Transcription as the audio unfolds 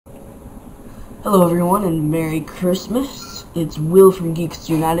Hello everyone and Merry Christmas. It's Will from Geeks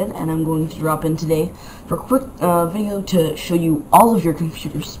United and I'm going to drop in today for a quick video to show you all of your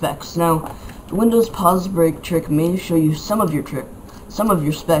computer specs. Now, the Windows pause break trick may show you some of your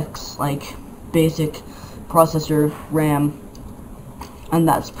specs like basic, processor, RAM, and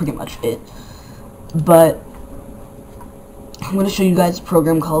that's pretty much it. But I'm going to show you guys a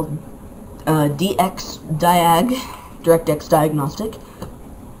program called DxDiag, DirectX Diagnostic,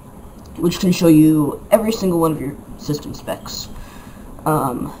 which can show you every single one of your system specs.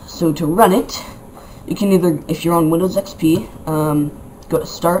 So to run it, you can either, if you're on Windows XP, go to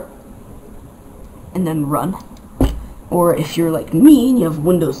Start, and then Run. Or if you're like me, and you have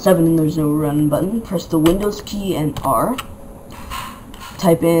Windows 7 and there's no Run button, press the Windows key and R,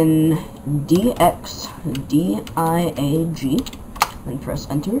 type in DxDiag, then press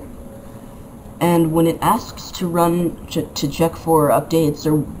Enter. And when it asks to run, to check for updates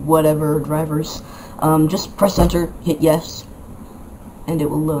or whatever drivers, just press Enter, hit yes, and it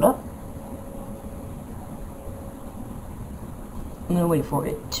will load up. I'm going to wait for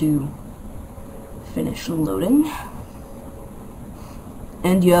it to finish loading.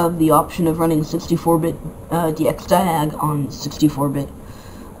 And you have the option of running 64-bit DxDiag on 64-bit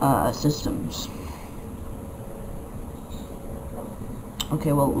systems.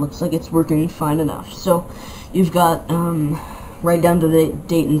 Okay, well, it looks like it's working fine enough. So, you've got, right down to the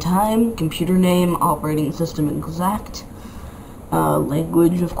date and time, computer name, operating system exact,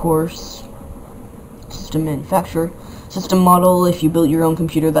 language, of course, system manufacturer, system model, if you built your own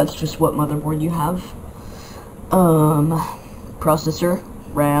computer, that's just what motherboard you have, processor,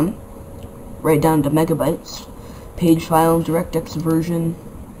 RAM, right down to megabytes, page file, DirectX version,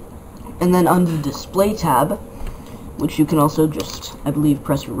 and then under the display tab, which you can also just, I believe,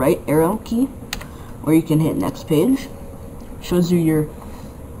 press right arrow key, or you can hit next page. Shows you your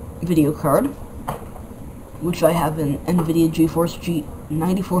video card, which I have an NVIDIA GeForce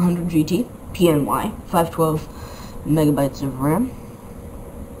 9400 GT PNY, 512 megabytes of RAM,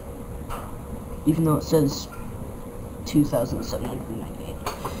 even though it says 2,798,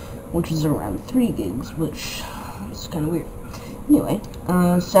 which is around 3 gigs, which is kind of weird. Anyway,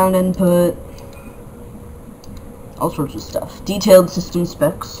 sound input, all sorts of stuff. Detailed system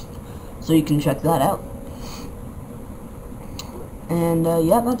specs, so you can check that out. And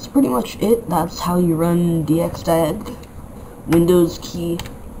yeah, that's pretty much it. That's how you run DxDiag. Windows key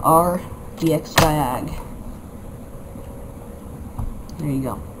R, DxDiag. There you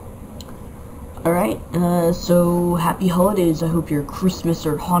go. Alright, so happy holidays. I hope your Christmas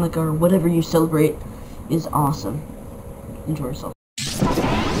or Hanukkah or whatever you celebrate is awesome. Enjoy yourself.